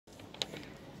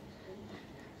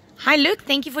Hi Luke,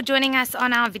 thank you for joining us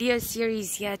on our video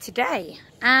series here today.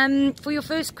 For your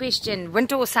first question,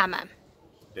 winter or summer?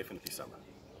 Definitely summer.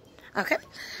 Okay.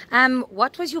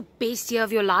 What was your best year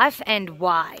of your life and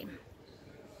why?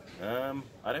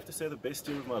 I'd have to say the best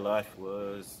year of my life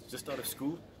was just out of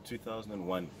school,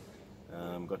 2001.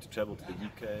 Got to travel to the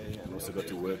UK and also got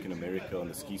to work in America on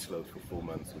the ski slopes for 4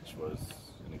 months, which was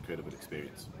an incredible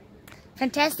experience.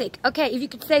 Fantastic. Okay, if you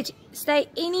could stay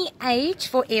any age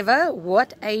forever,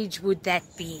 what age would that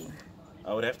be?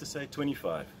 I would have to say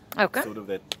 25. Okay. Sort of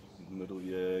that middle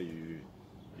year, you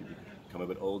become a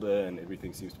bit older and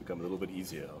everything seems to become a little bit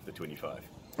easier after 25.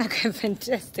 Okay,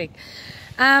 fantastic.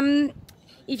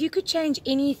 If you could change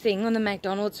anything on the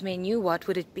McDonald's menu, what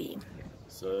would it be?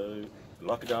 So,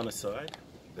 lockdown aside,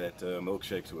 that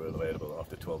milkshakes were available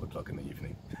after 12 o'clock in the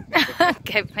evening.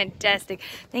 Okay, fantastic.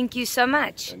 Thank you so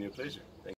much. And your pleasure.